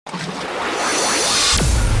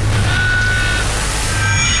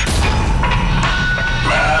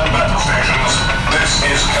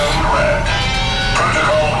code red.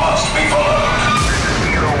 Protocol must be followed.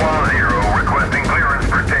 Kilo 10 requesting clearance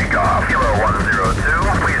for takeoff. Kilo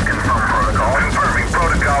 102, please confirm protocol. Confirming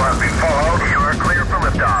protocol has been followed. You are clear for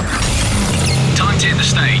liftoff. Time to hit the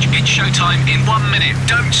stage. It's showtime in 1 minute.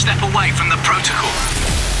 Don't step away from the protocol.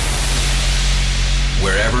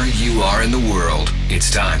 Wherever you are in the world, it's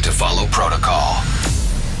time to follow protocol.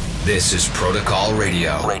 This is Protocol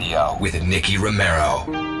Radio with Nicky Romero.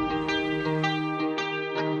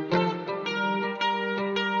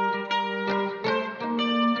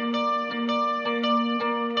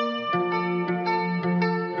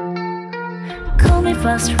 Call me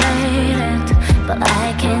frustrated, but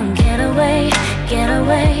I can't get away.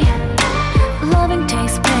 Loving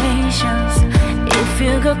takes patience. If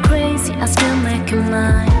you go crazy, I still make you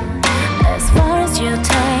mine. As far as you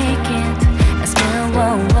take it, I still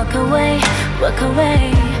won't walk away.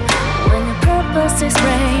 When your purpose is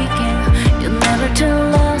breaking, you're never too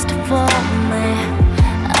lost for me.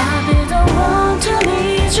 I'll be the one to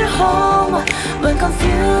lead you home when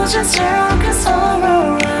confusion circles all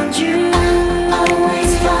around you. I'll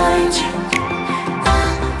always find you.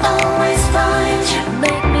 I'll always find you.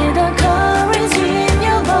 Make me the courage in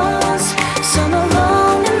your bones, so no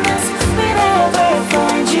loneliness will ever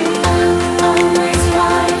find you. I'll always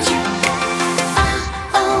find you.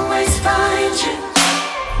 I'll always find you.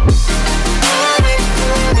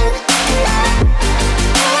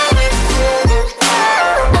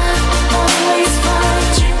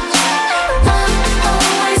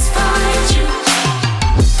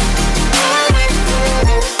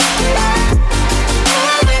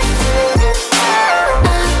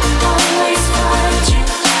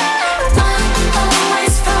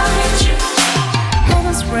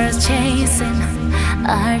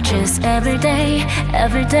 Arches every day.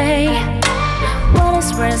 What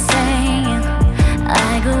is worth saying?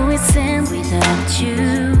 I go insane without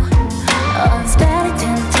you. Unsteady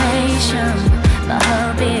temptation, my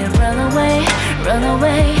hobby, run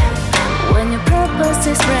away. When your purpose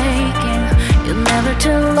is breaking, you're never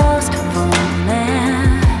too lost for me.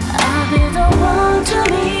 I'll be the one to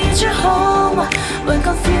lead you home when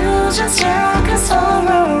confusion circles all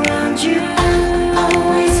around you. I'll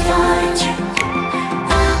always find you.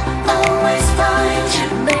 Always find you.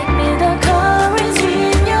 Make me the courage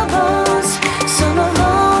in your bones, so no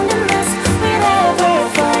loneliness will ever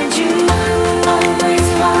find you. Always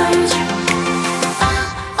find you.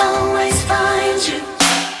 Always find you.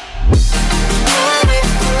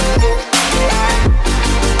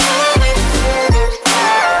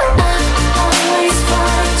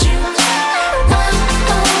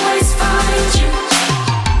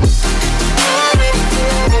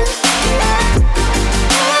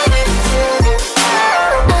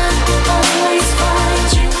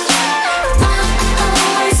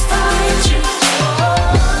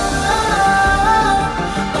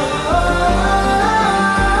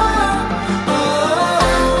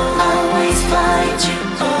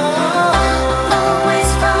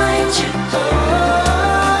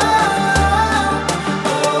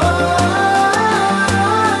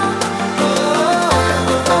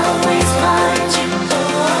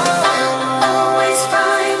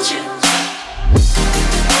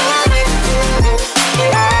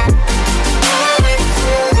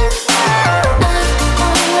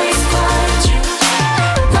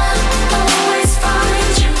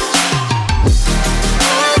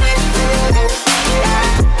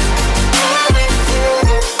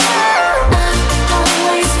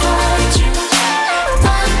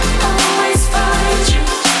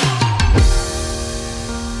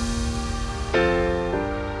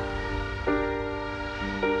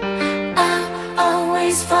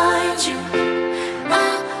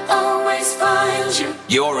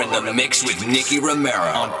 You're in the mix with Nicky Romero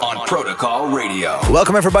on Protocol Radio.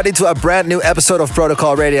 Welcome everybody to a brand new episode of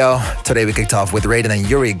Protocol Radio. Today we kicked off with Raiden and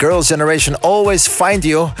Yuri, Girls' Generation, Always Find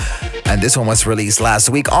You. And this one was released last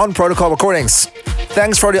week on Protocol Recordings.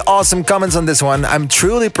 Thanks for the awesome comments on this one. I'm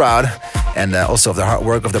truly proud, and also of the hard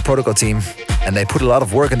work of the Protocol team. And they put a lot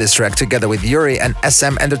of work in this track together with Yuri and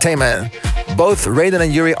SM Entertainment. Both Raiden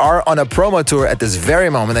and Yuri are on a promo tour at this very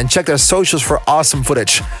moment, and check their socials for awesome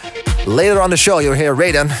footage. Later on the show, you'll hear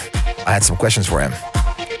Raiden. I had some questions for him.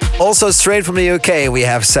 Also, straight from the UK, we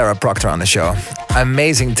have Sarah Proctor on the show.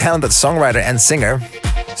 Amazing, talented songwriter and singer.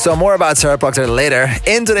 So more about Sarah Proctor later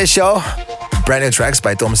in today's show. Brand new tracks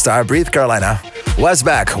by Tom Starr, Breathe Carolina,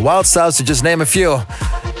 Westback, Wild Styles, to just name a few.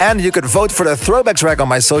 And you could vote for the throwback track on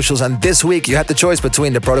my socials, and this week you had the choice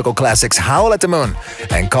between the Protocol classics Howl at the Moon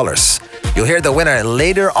and Colors. You'll hear the winner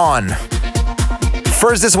later on.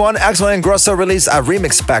 First, this one, Axel Ingrosso released a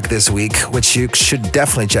remix pack this week, which you should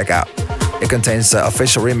definitely check out. It contains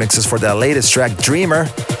official remixes for the latest track, Dreamer.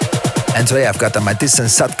 And today I've got the Matisse and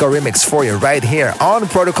Satko remix for you right here on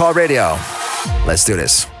Protocol Radio. Let's do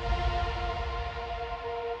this.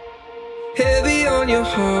 Heavy on your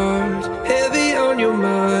heart, heavy on your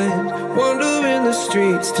mind, wandering the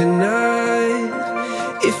streets tonight.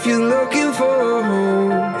 If you're looking for a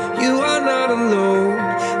home, you are not alone.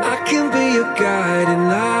 I can be your guiding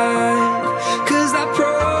light, 'cause I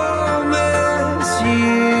promise you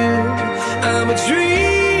I'm a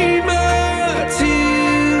dreamer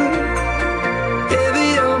too.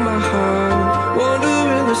 Heavy on my heart,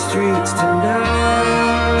 wandering the streets tonight.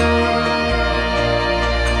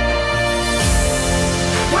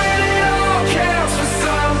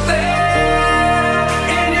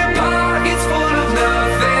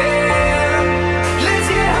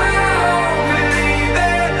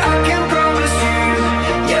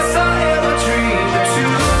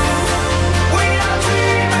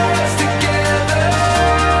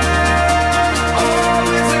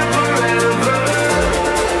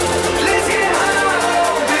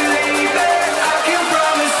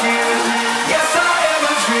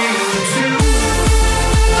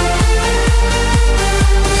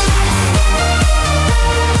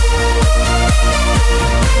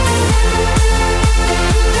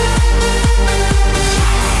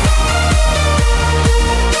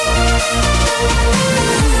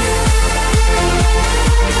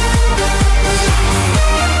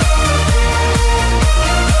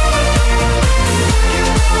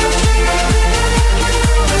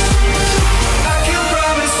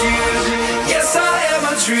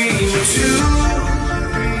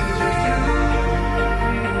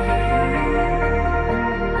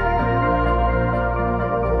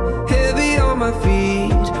 Heavy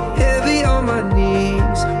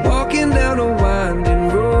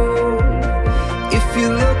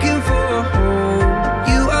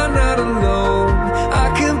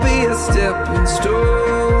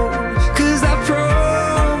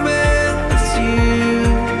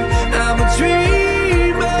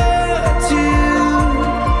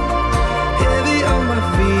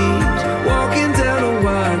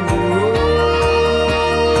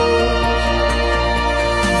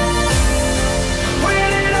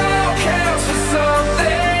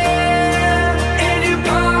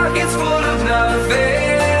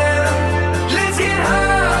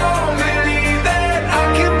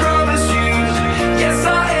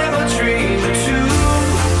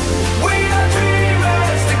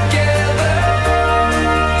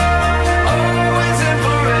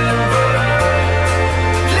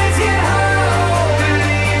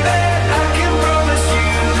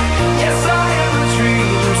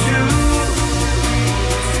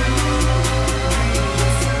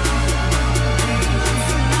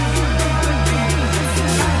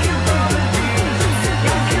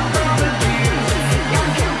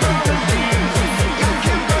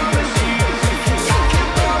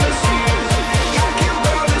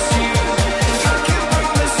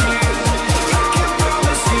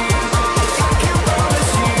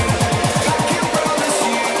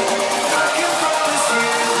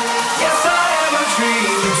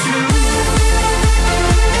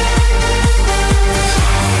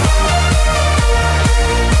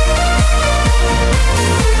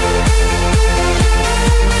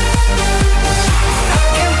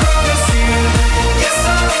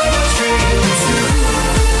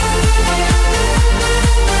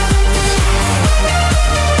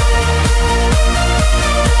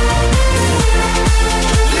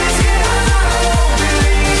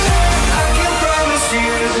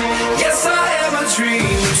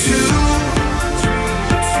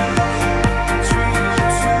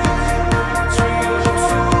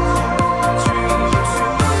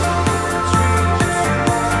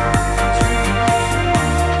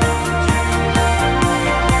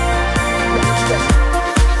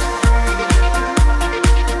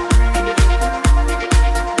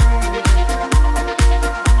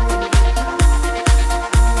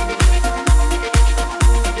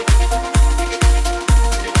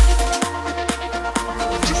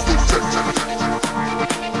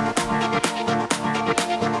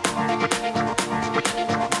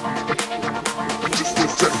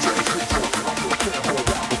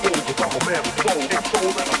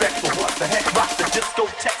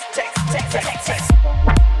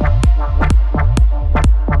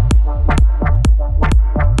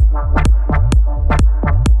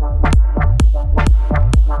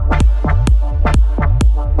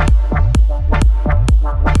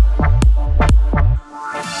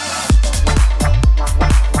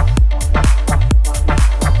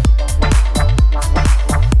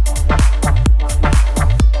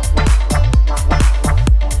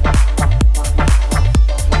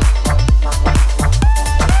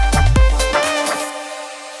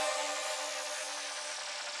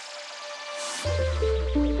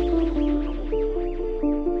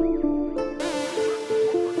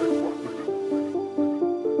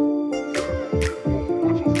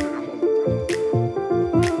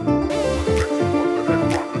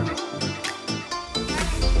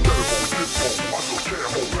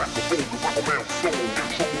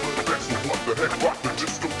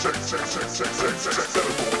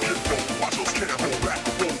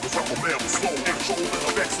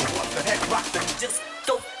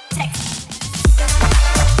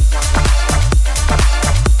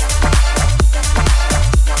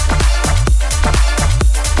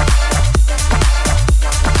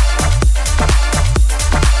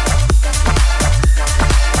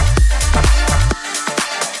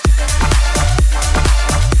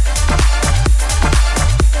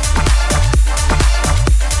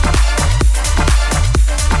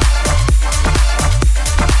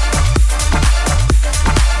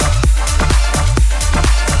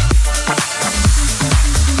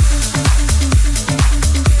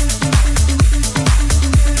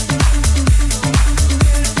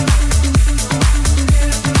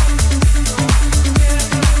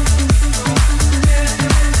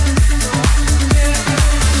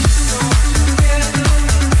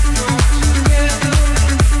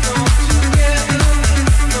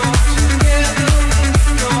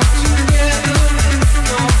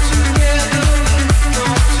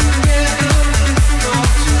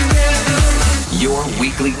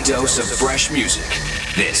Dose of fresh music.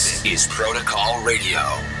 This is Protocol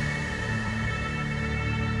Radio.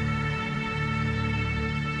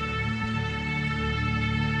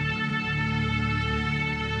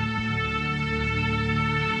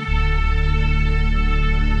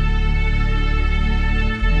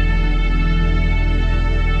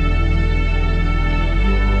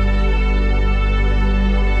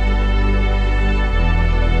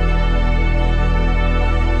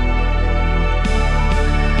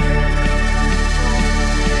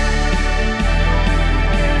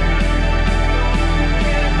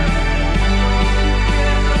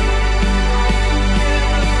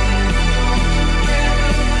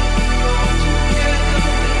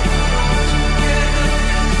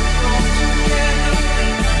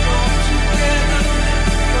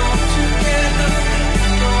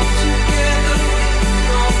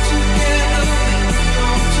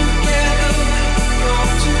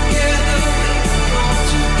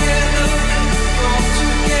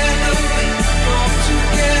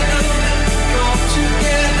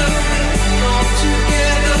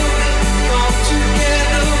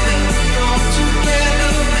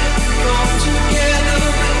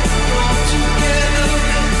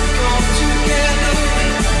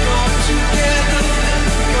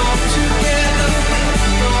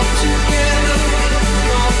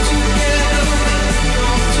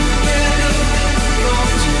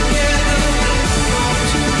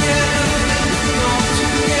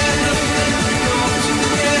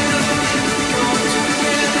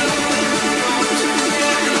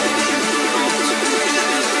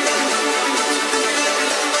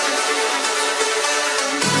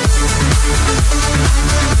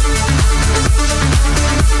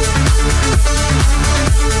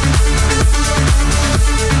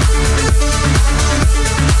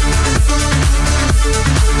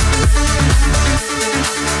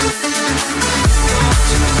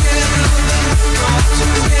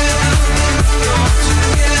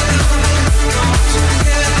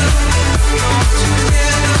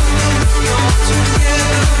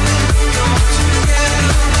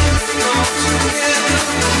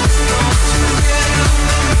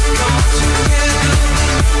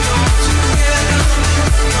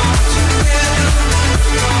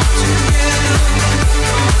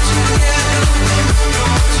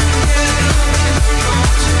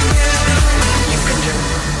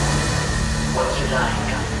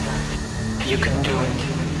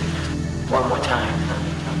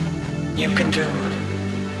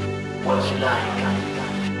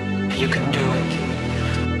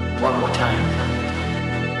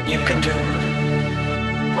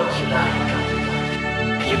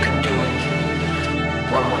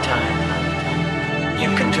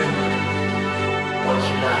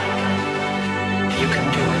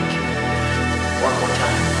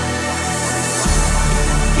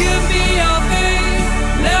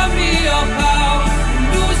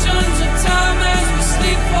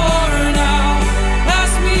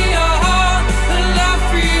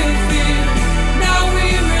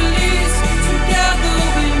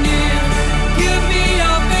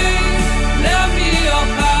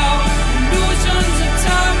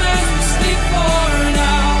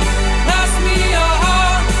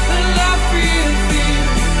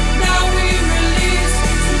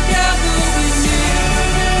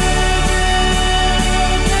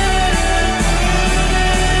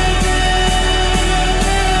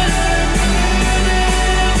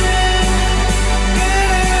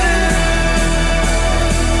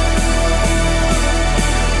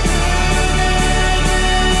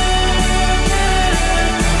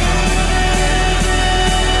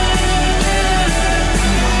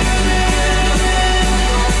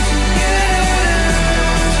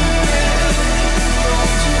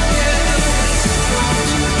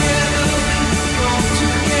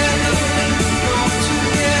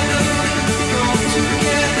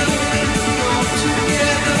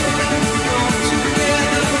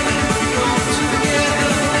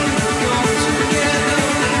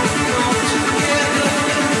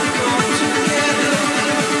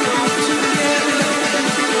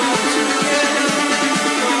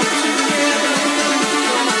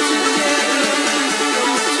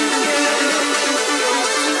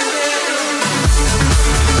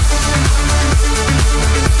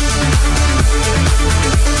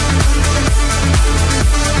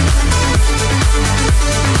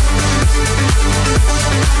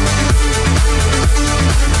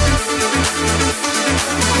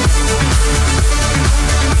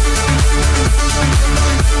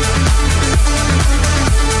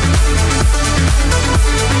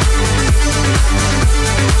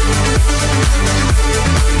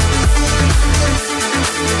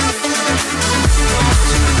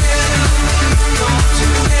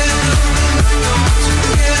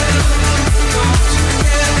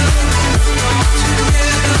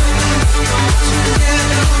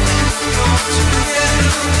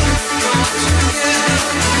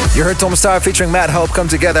 You heard Tom Starr featuring Matt Hope come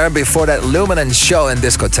together. Before that, Luminance Show in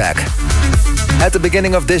Discotheque. At the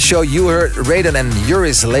beginning of this show, you heard Raiden and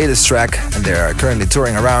Yuri's latest track, and they are currently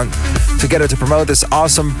touring around together to promote this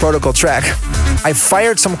awesome Protocol track. I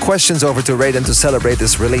fired some questions over to Raiden to celebrate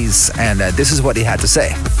this release, and this is what he had to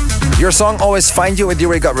say. Your song Always Find You with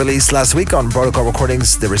Yuri got released last week on Protocol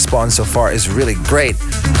Recordings. The response so far is really great.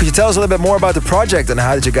 Could you tell us a little bit more about the project and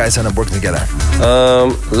how did you guys end up working together?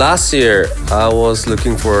 Last year, I was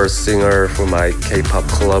looking for a singer for my K-pop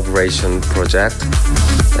collaboration project.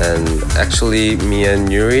 And actually, me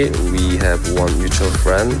and Yuri, we have one mutual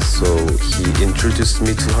friend, so he introduced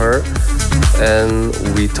me to her. And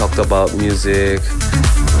we talked about music.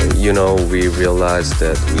 You know, we realized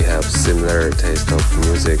that we have similar taste of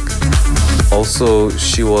music. Also,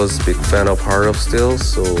 she was a big fan of Heart of Steel,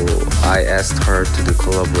 so I asked her to do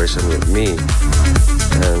collaboration with me.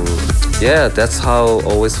 And yeah, that's how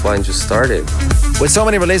Always Find You started. With so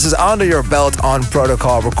many releases under your belt on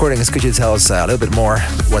Protocol Recordings, could you tell us a little bit more?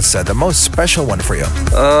 What's the most special one for you?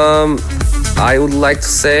 I would like to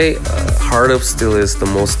say Heart of Steel is the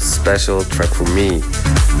most special track for me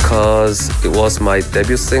because it was my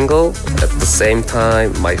debut single, at the same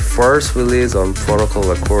time my first release on Protocol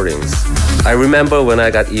Recordings. I remember when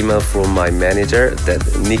I got email from my manager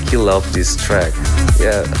that Nikki loved this track.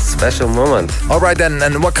 Yeah, special moment. All right then,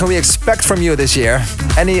 and what can we expect from you this year?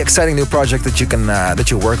 Any exciting new project that you can that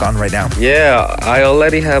you work on right now? Yeah, I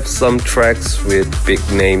already have some tracks with big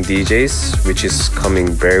name DJs, which is coming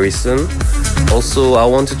very soon. Also, I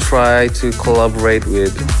want to try to collaborate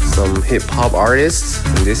with some hip-hop artists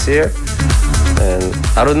this year. And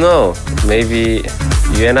I don't know, maybe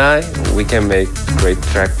you and I, we can make great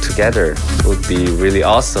track together. It would be really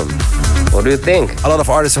awesome. What do you think? A lot of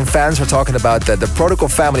artists and fans were talking about the Protocol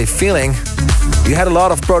family feeling. You had a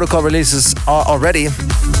lot of Protocol releases already,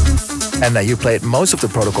 and you played most of the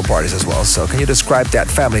Protocol parties as well. So can you describe that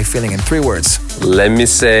family feeling in 3 words? Let me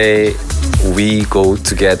say, we go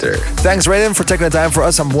together. Thanks, Raiden, for taking the time for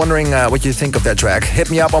us. I'm wondering what you think of that track. Hit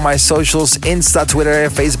me up on my socials, Insta, Twitter,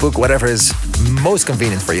 Facebook, whatever is most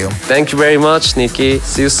convenient for you. Thank you very much, Nikki.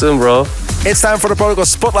 See you soon, bro. It's time for the Protocol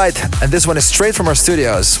Spotlight, and this one is straight from our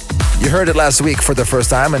studios. You heard it last week for the first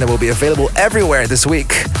time, and it will be available everywhere this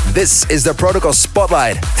week. This is the Protocol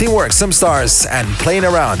Spotlight. Teamwork, some stars, and playing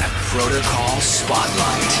around. Protocol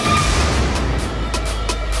Spotlight.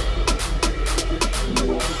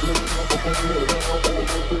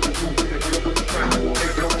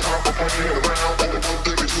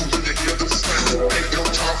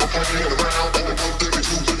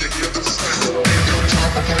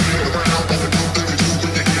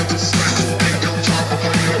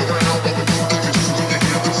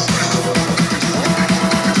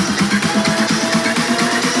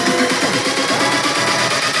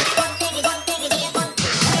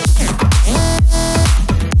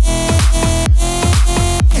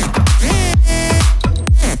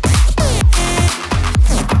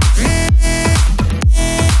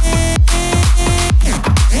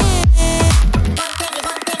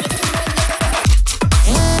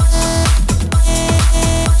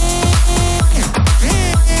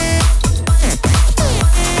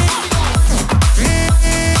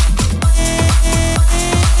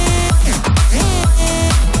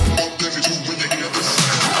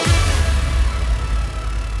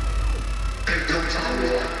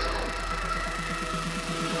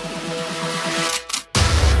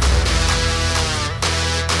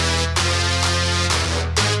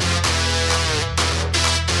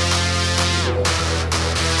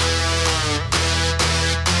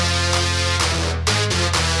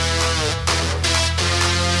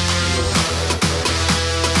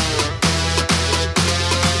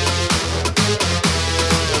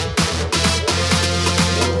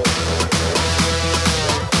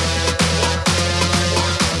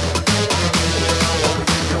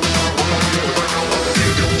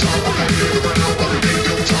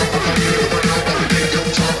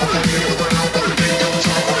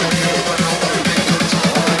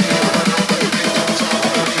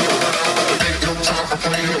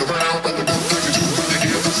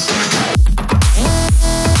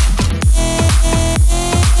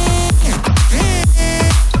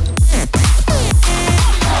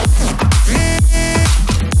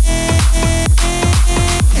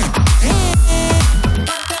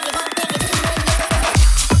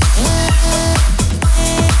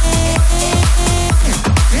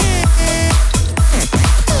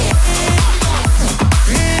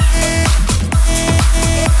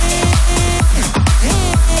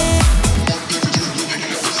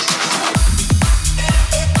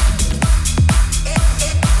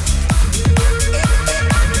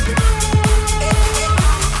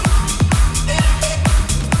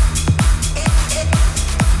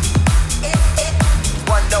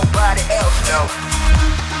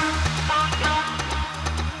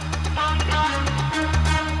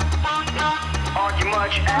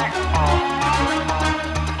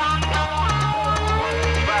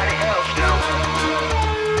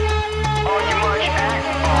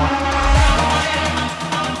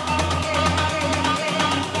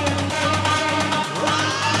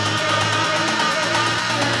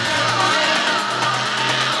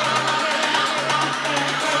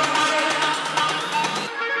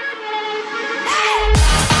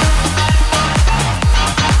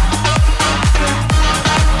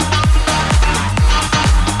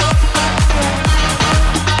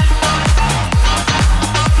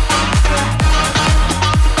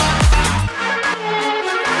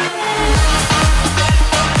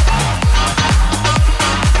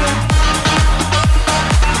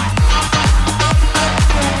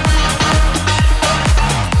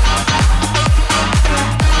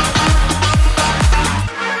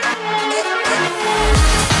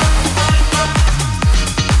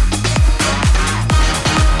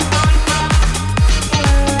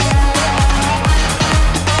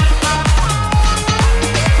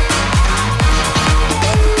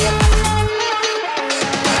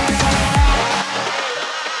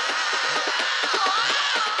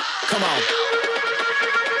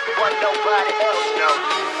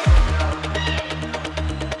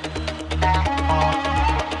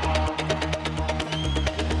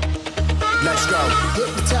 Let's go.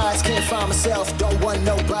 Hypnotized, can't find myself, don't want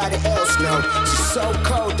nobody else, no. She's so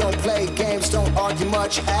cold, don't play games, don't argue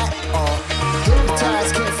much at all.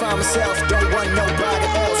 Hypnotized, can't find myself, don't want nobody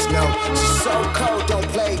else, no. She's so cold, don't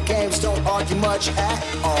play games, don't argue much at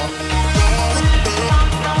all.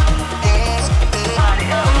 Nobody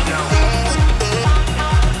else, no.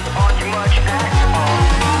 Argue much at all.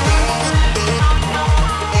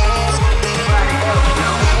 Nobody else,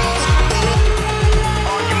 no.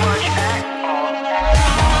 Argue much at all.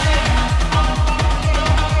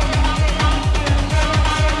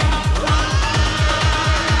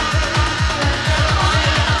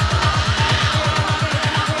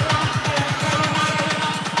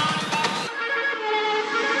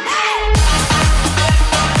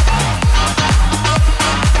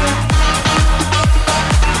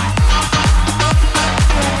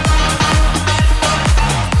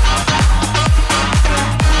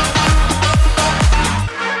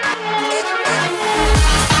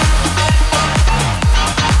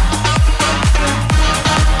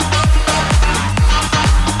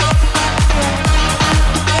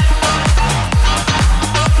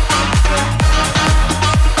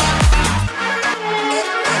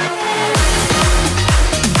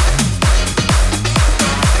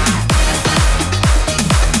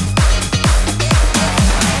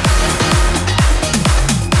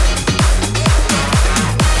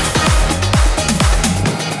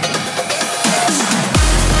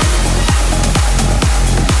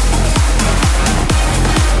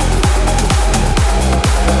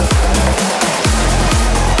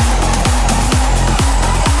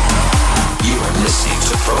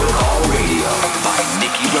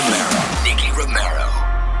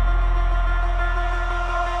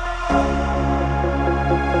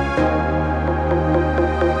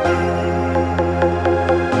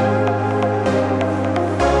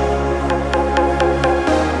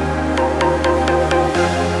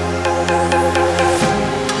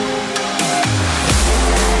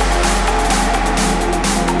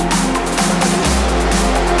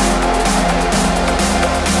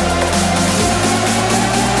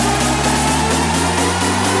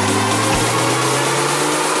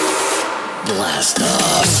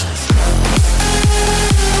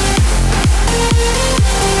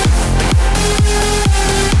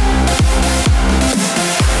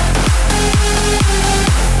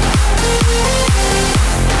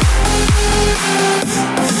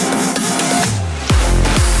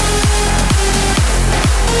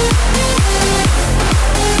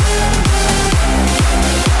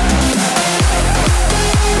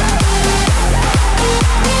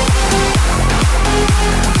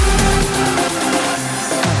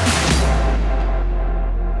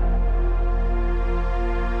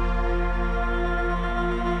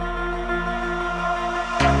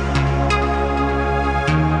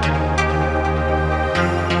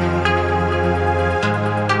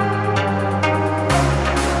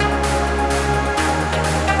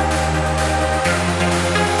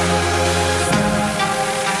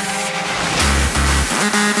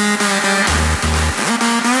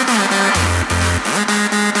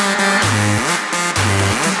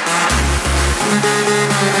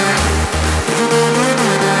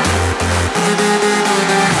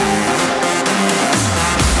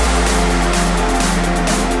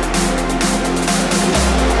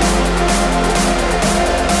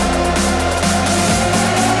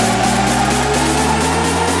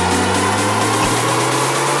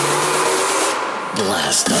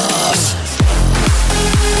 Blast Off.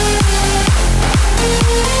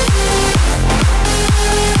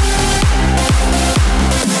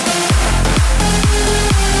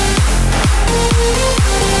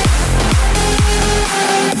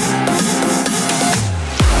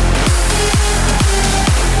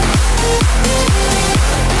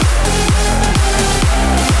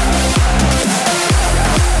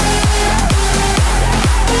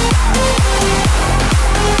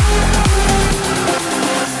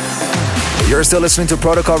 You're still listening to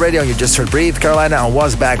Protocol Radio. You just heard Breathe, Carolina, and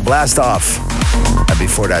Was Back, Blast Off. And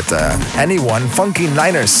before that, Anyone, Funky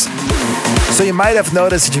Niners. So you might have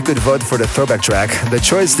noticed that you could vote for the throwback track. The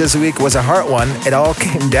choice this week was a hard one. It all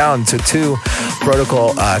came down to two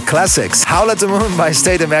Protocol classics. Howl at the Moon by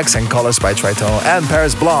Stadium X and Colors by Tritonal and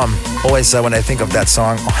Paris Blom. Always when I think of that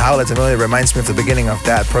song, Howl at the Moon, it reminds me of the beginning of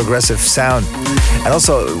that progressive sound. And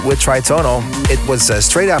also with Tritonal, it was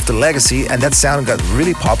straight after Legacy, and that sound got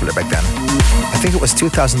really popular back then. I think it was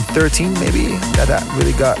 2013 maybe that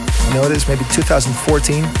really got noticed, maybe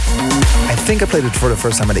 2014. I think I played it for the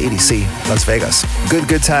first time at the EDC, Las Vegas.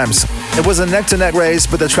 Good times. It was a neck-to-neck race,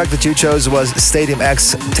 but the track that you chose was Stadium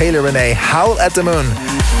X, Taylor Renee, Howl at the Moon.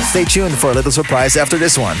 Stay tuned for a little surprise after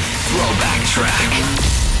this one. Throwback track.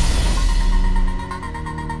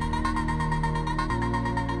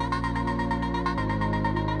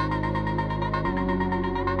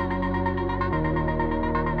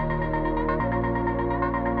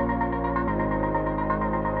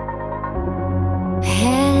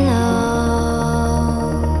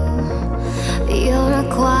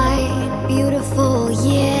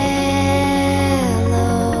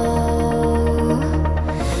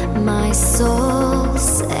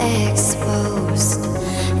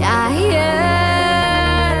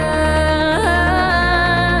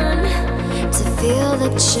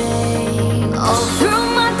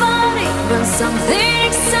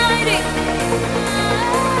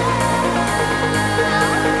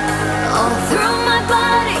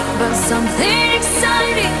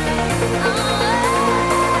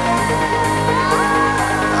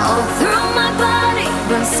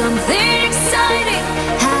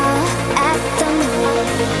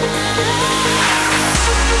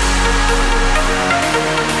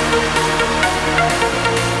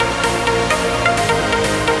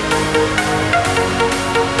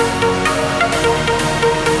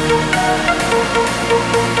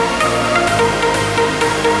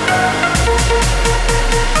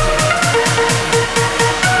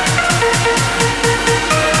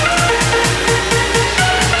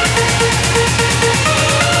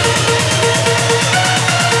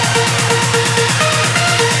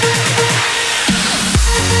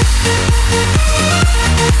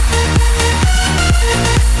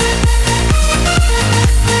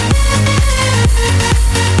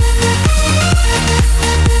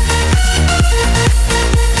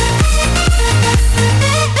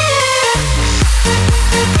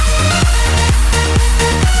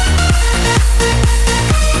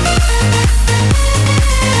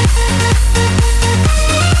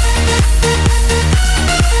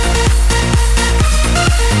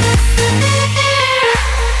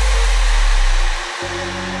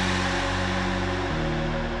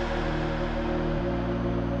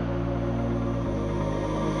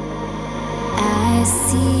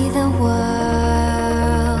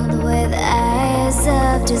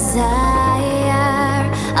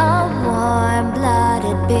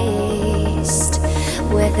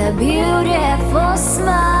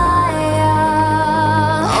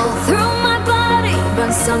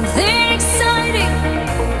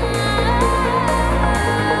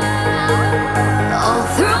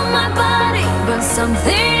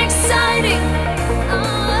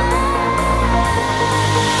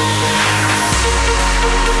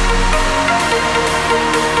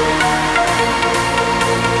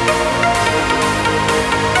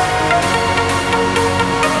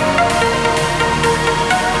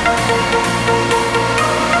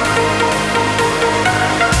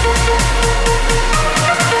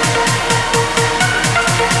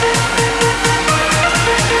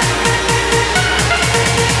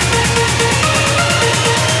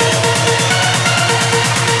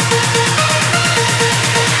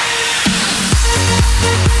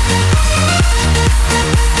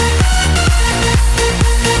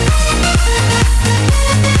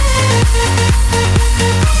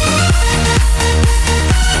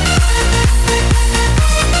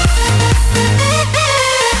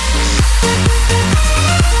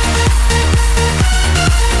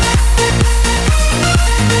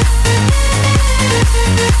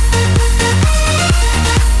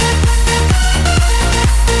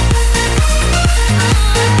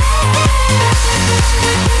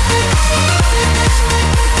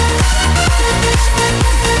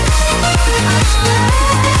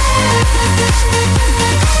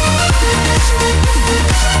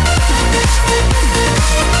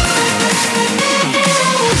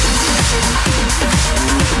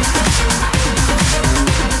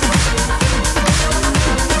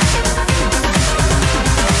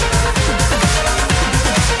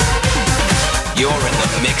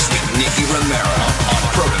 Romero on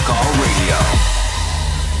Protocol Radio.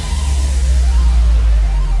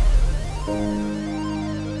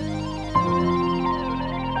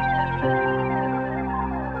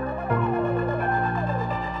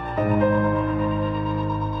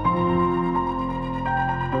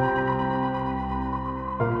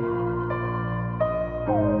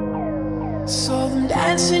 Saw them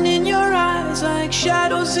dancing in your eyes like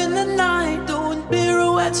shadows in the night, doing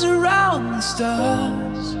pirouettes around the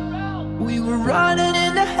stars. We were running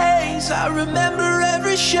in the haze, I remember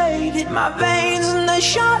every shade hit my veins and they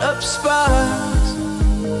shot up sparks.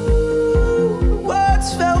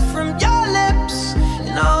 Words fell from your lips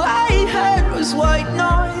and all I heard was white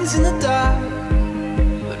noise in the dark.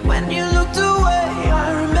 But when you looked away,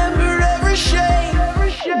 I remember every shade,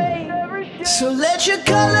 every shade. So let your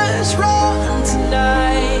colors run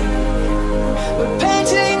tonight. We're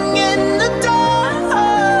painting in the dark.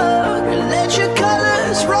 Let your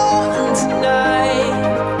colors run tonight.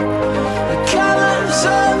 The colors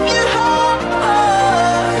of your heart.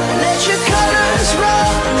 Let your colors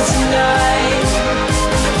run tonight.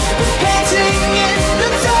 We're painting in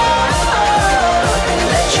the dark.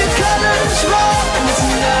 Let your colors run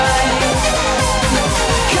tonight.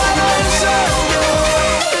 Colors of your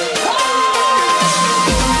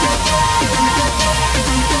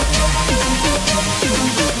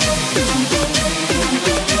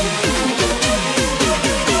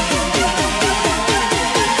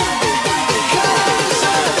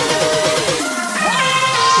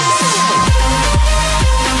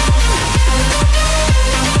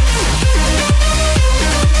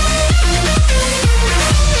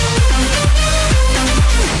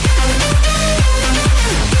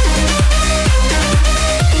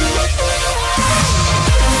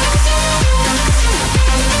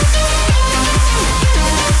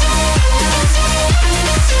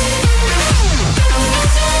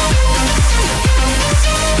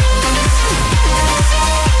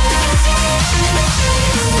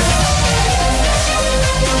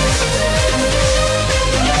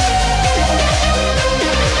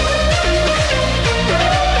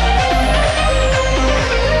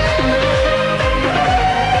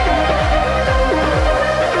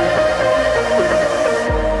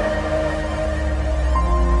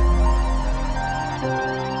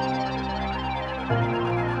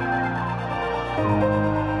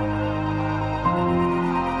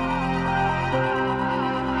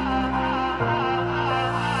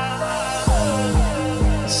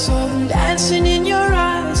saw them dancing in your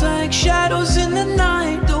eyes like shadows in the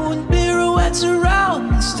night, doing pirouettes around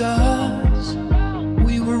the stars.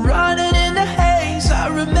 We were running in the haze, I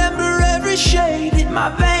remember every shade hit my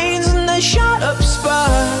veins and they shot up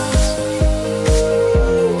sparks.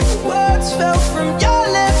 Words fell from your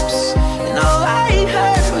lips and all I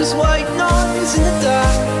heard was white noise in the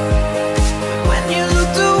dark. When you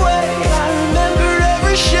looked away, I remember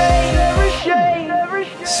every shade, every shade, every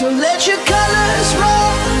shade. So let your colors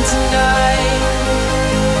run tonight.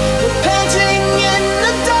 We're painting in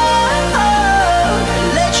the dark.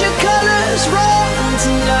 Let your colors run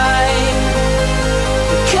tonight.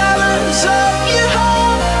 The colors of your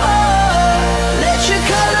heart. Let your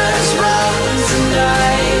colors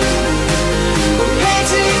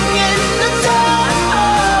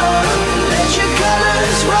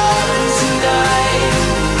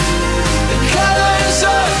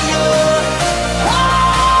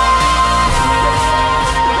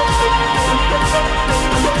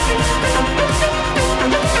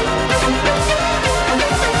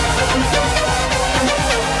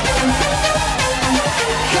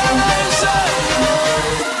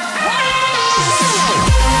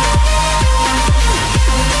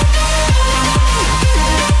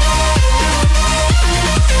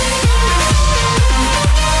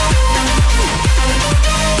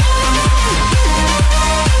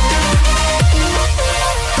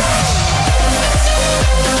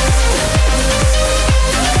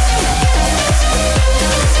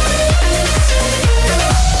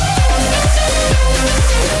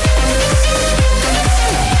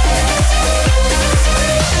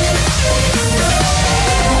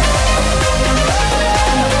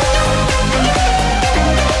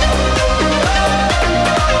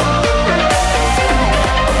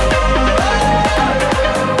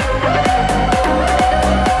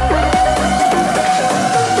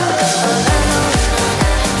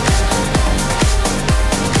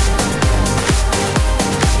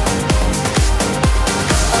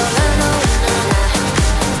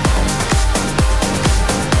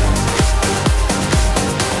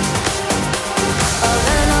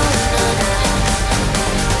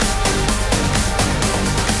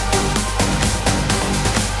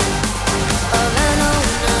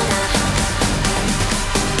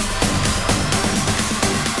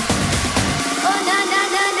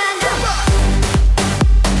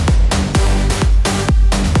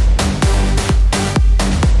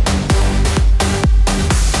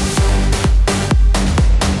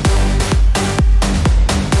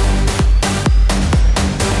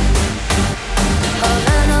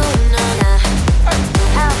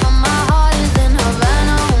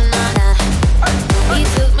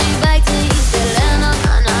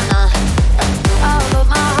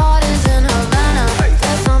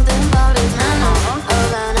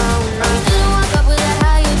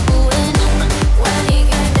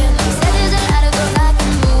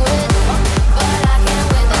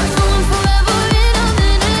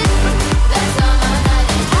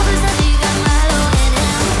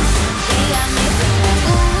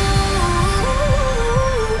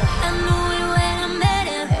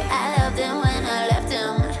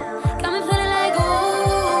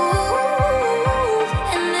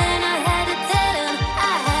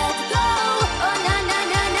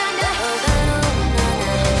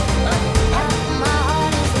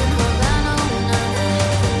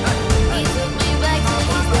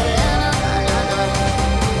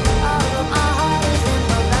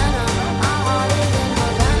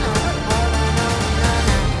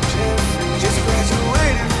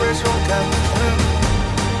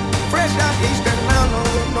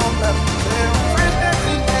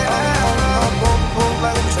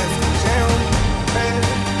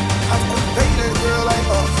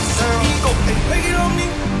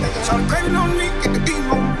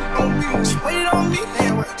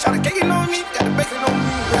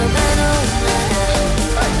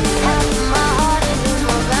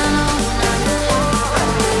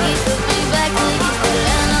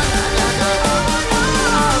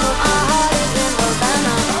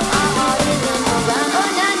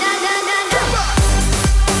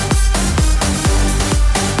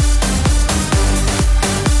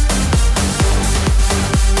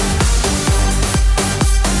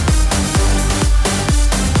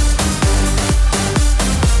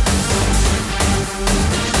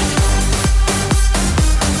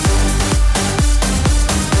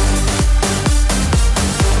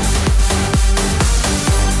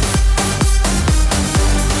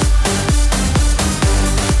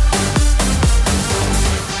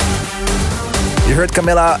heard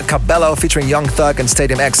Camila Cabello featuring Young Thug and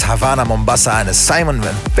Stadium X, Havana, Mombasa, and a Simon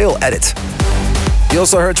Bill edit. You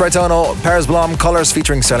also heard Tritonal, Paris Blom, Colors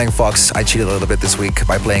featuring Sterling Fox. I cheated a little bit this week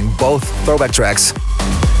by playing both throwback tracks.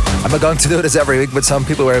 I'm not going to do this every week, but some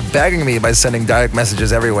people were begging me by sending direct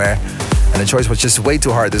messages everywhere, and the choice was just way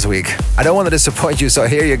too hard this week. I don't want to disappoint you, so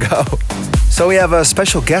here you go. So we have a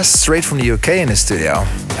special guest straight from the UK in the studio.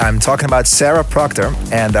 I'm talking about Sarah Proctor,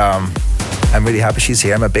 and I'm really happy she's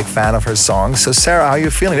here. I'm a big fan of her songs. So Sarah, how are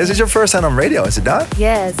you feeling? This is your first time on radio, is it not?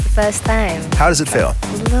 Yeah, it's the first time. How does it feel?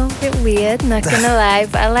 A little bit weird, not gonna lie,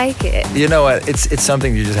 but I like it. You know what? It's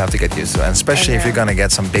something you just have to get used to, and especially if you're gonna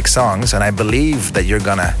get some big songs. And I believe that you're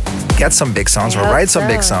gonna get some big songs or write some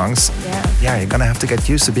big songs. Yeah, you're gonna have to get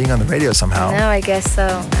used to being on the radio somehow. No, I guess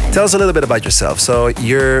so. Tell us a little bit about yourself. So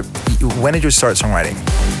when did you start songwriting?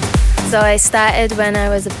 So I started when I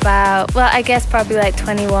was about, well, I guess probably like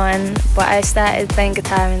 21, but I started playing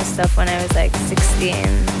guitar and stuff when I was like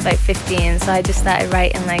 16, like 15. So I just started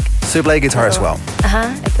writing like... So you play guitar as well?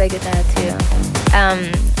 I play guitar too.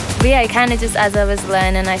 But yeah, I kind of just, as I was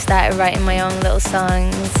learning, I started writing my own little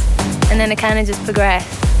songs, and then it kind of just progressed.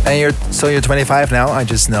 And you're 25 now, I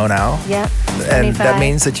just know now. Yeah, 25. And that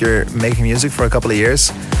means that you're making music for a couple of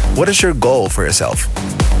years. What is your goal for yourself?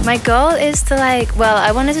 My goal is to I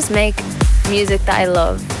want to just make music that I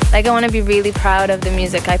love. Like, I want to be really proud of the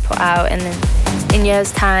music I put out, and then in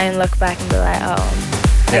years' time look back and be like,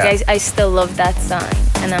 I still love that song,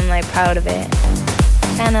 and I'm like proud of it.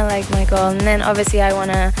 Kind of like my goal. And then obviously I want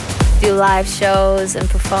to do live shows and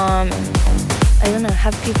perform, and I don't know,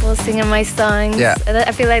 have people singing my songs. Yeah.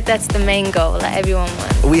 I feel like that's the main goal that everyone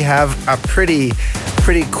wants. We have a pretty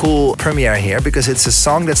cool premiere here, because it's a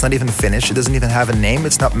song that's not even finished. It doesn't even have a name.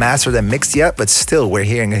 It's not mastered and mixed yet, but still we're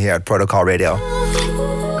hearing it here at Protocol Radio.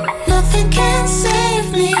 Nothing can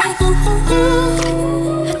save me. I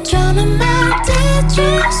drown in my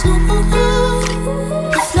daydreams.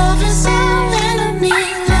 If love is our enemy,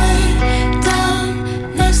 lay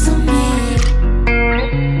down next to me.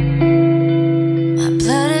 My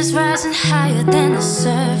blood is rising higher than the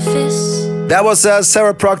surface. That was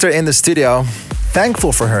Sarah Proctor in the studio.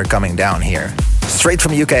 Thankful for her coming down here. Straight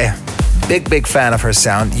from UK. Big fan of her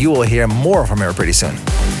sound. You will hear more from her pretty soon.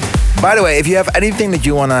 By the way, if you have anything that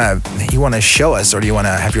you wanna show us, or you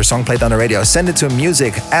wanna have your song played on the radio, send it to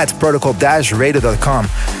music@protocol-radio.com.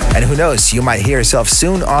 And who knows, you might hear yourself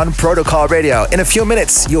soon on Protocol Radio. In a few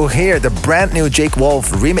minutes, you'll hear the brand new Jake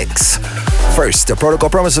Wolf remix. First, the Protocol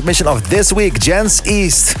promo submission of this week, Jens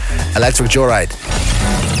East, Electric Joyride.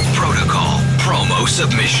 Protocol promo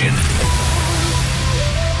submission.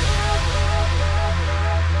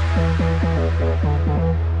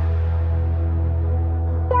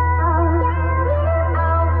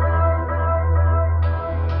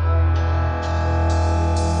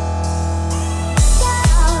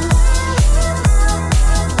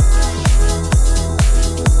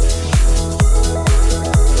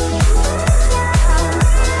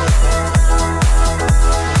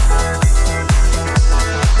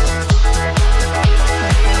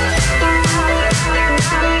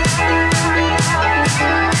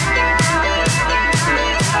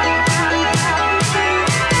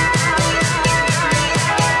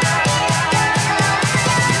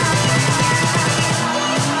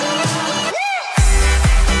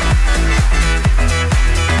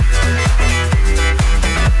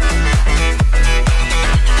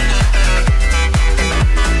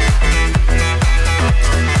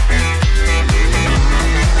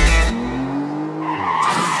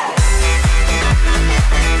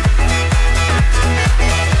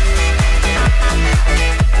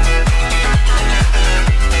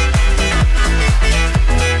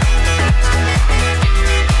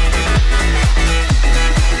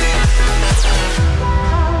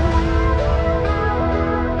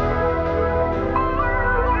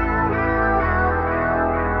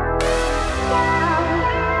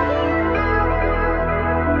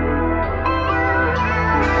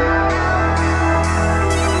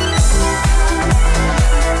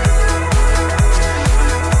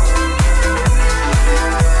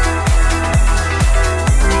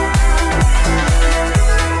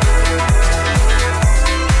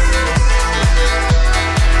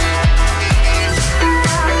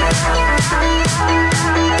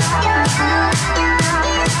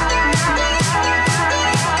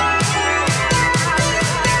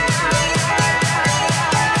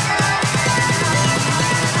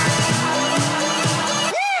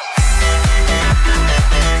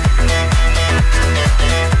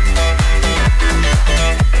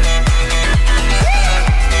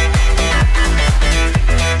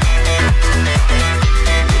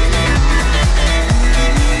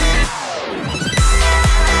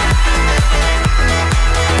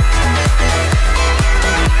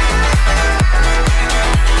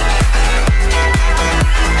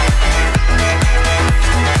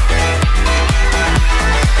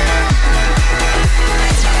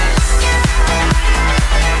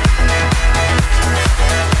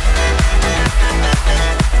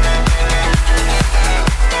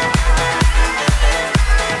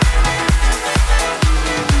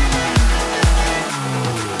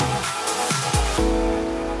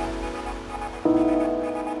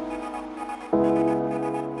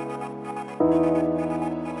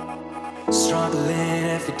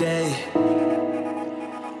 day.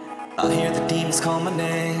 I hear the demons call my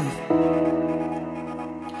name.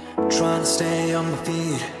 Trying to stay on my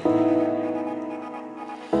feet,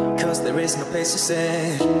 'cause there is no place to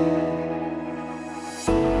sit.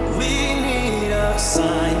 We need a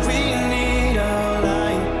sign, we need a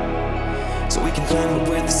line, so we can climb up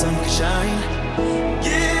where the sun can shine.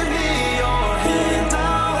 Give me your hand,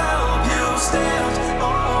 I'll help you stand.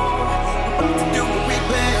 Oh, we're about to do what we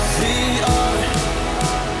planned.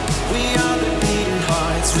 We are the beating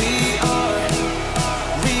hearts. We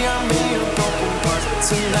are made of broken parts. But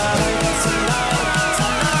tonight,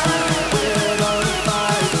 we're gonna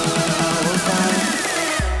fight. I will fight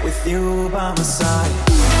with you by my side.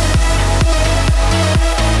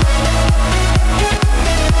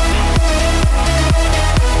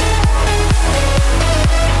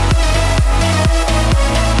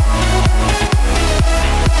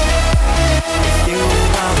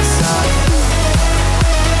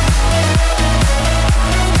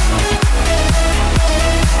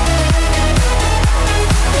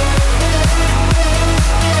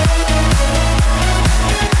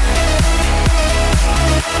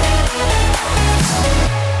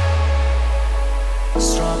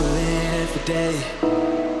 Day.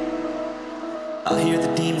 I hear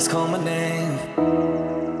the demons call my name.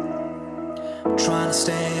 Trying to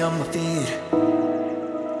stay on my feet,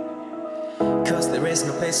 'cause there is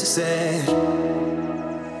no place to sit.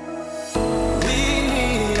 We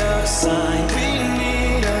need a sign, we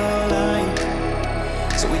need a line,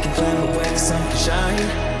 so we can climb up where the sun can shine.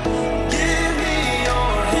 Give me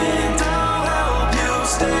your hand, I'll help you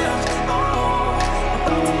stand. Oh, we're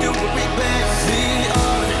about to do what we planned.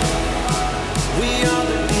 We are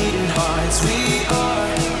the beating hearts. We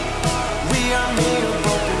are made of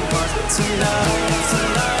broken parts. But tonight,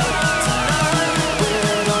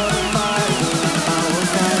 we're gonna fight. I will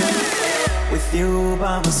fight with you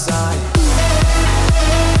by my side.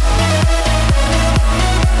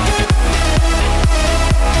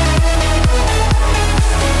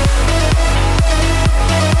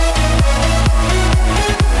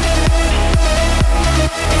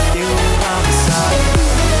 With you by my side.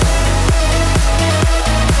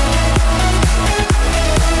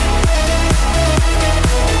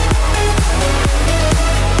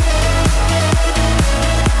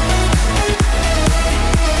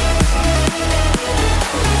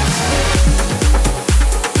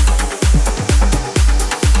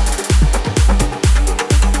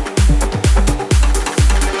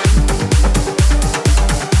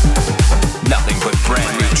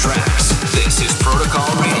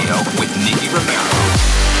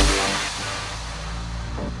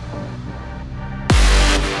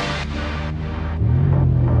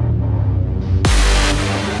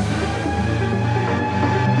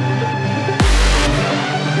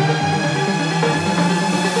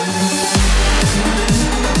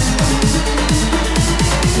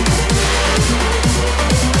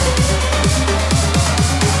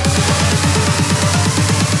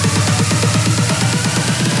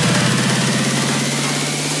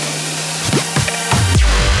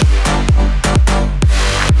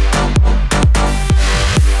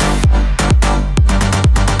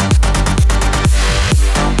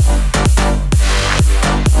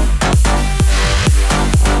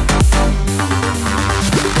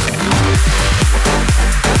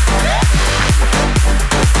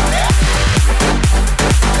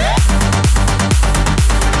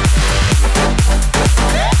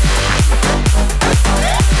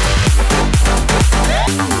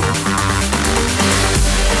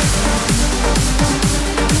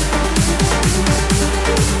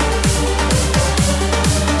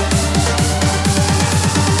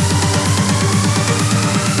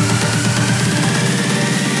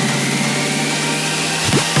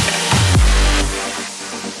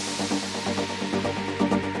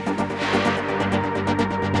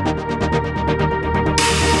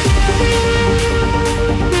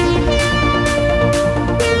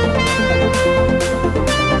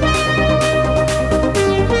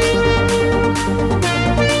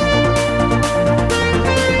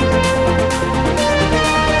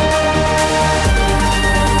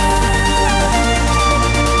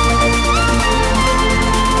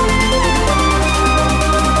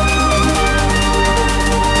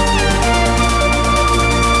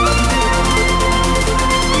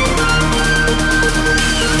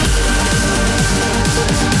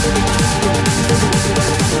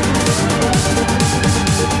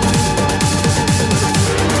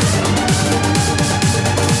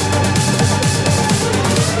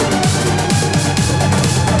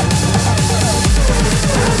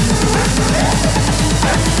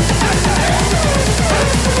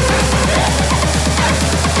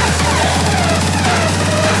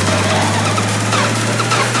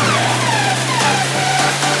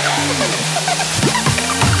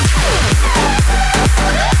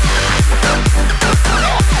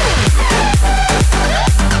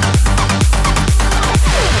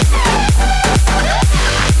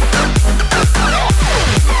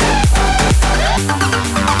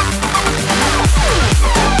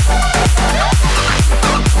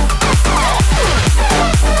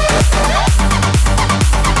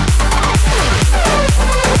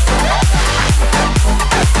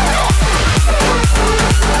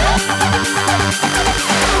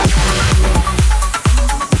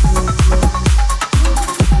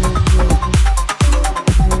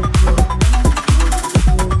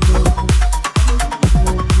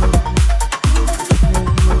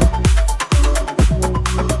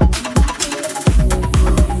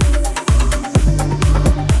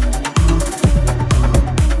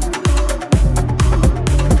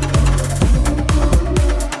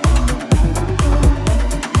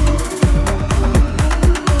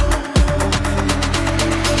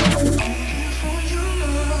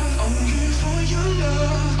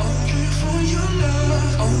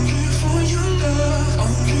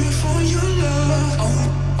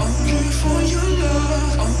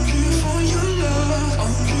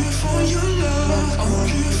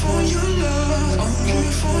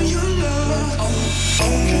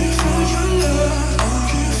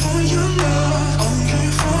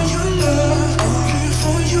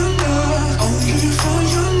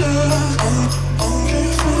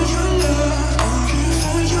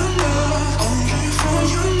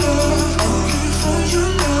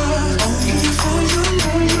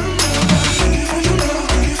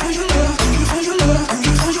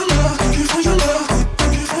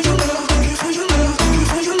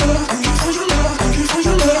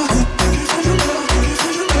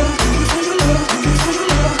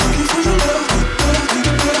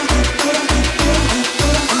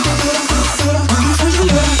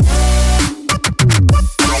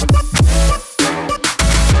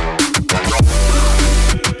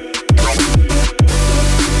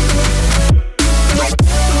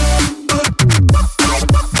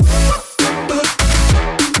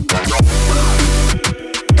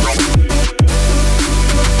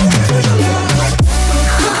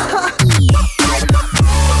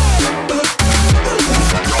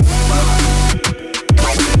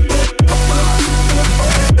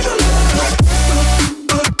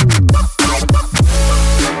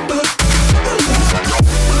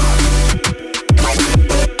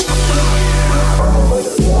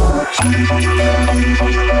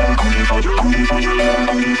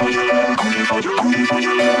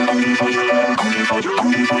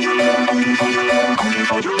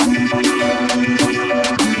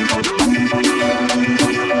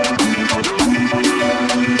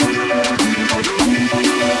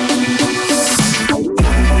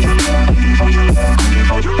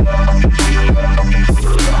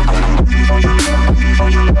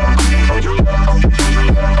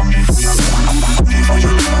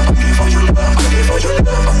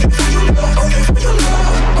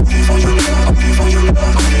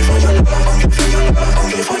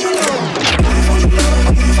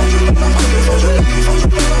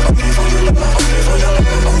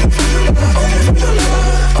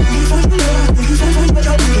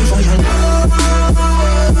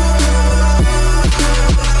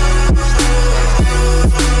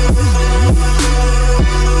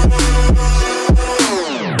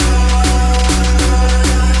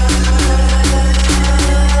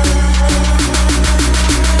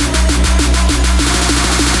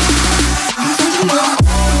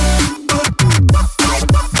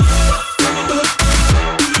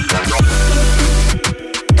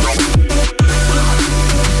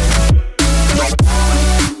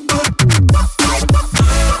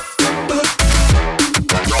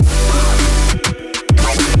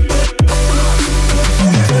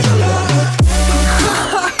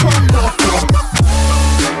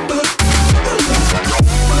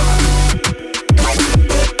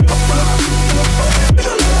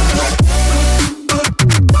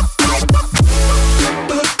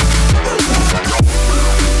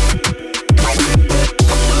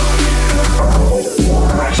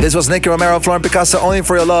 This was Nicky Romero, Florent Picasso, Only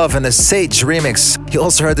For Your Love, and the Sage remix. You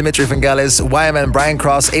also heard Dimitri Vangelis, YMN, Brian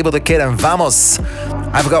Cross, Abel the Kid, and Vamos.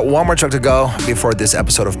 I've got one more track to go before this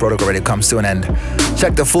episode of Protocol Radio comes to an end.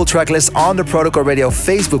 Check the full track list on the Protocol Radio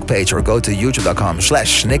Facebook page or go to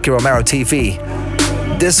youtube.com/Nicky Romero TV.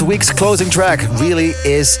 This week's closing track really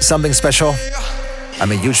is something special.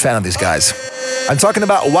 I'm a huge fan of these guys. I'm talking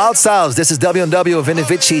about Wild Styles. This is W&W of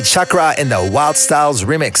Vinivici Chakra in the Wild Styles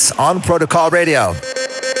remix on Protocol Radio.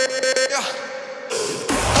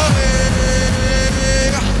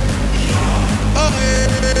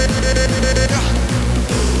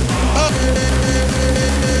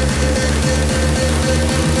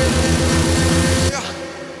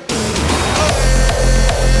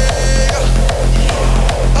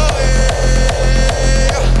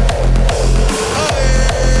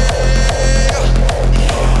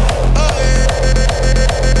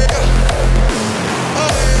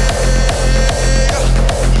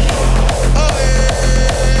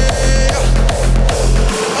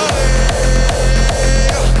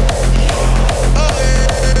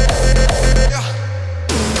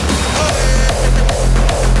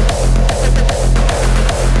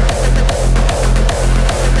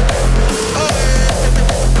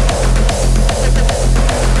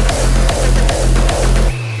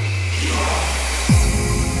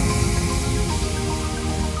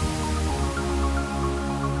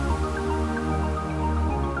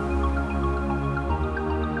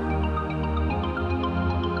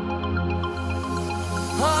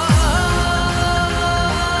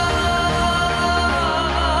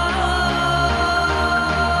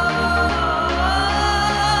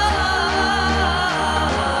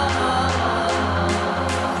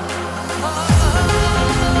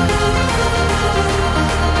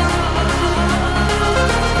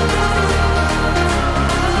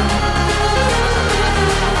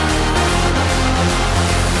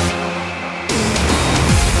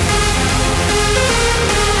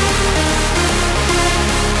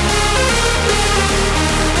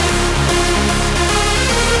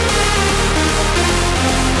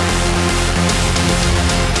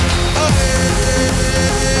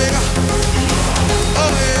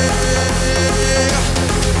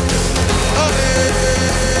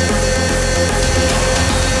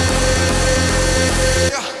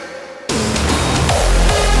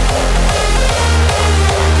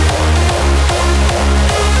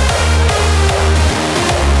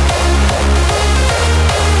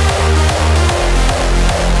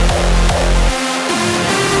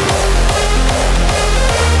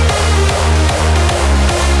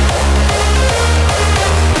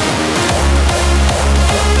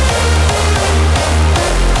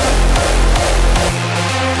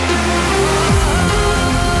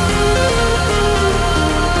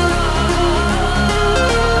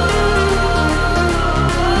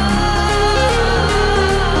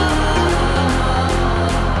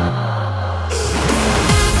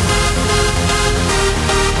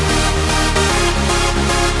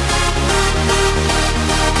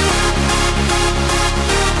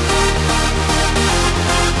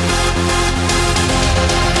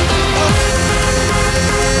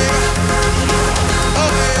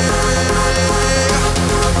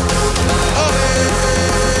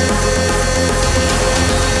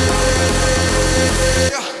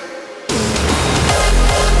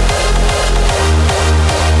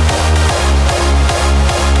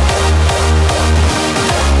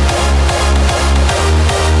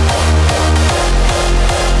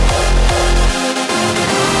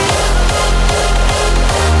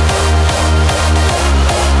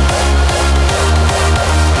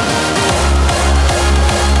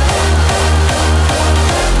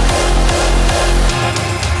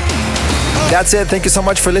 That's it. Thank you so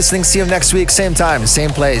much for listening. See you next week. Same time,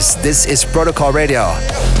 same place. This is Protocol Radio.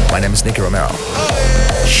 My name is Nicky Romero.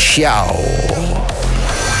 Ciao.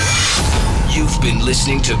 You've been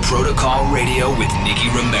listening to Protocol Radio with Nicky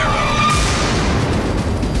Romero.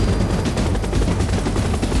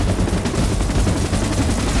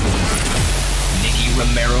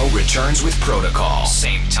 Romero returns with Protocol.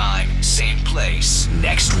 Same time, same place,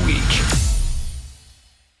 next week.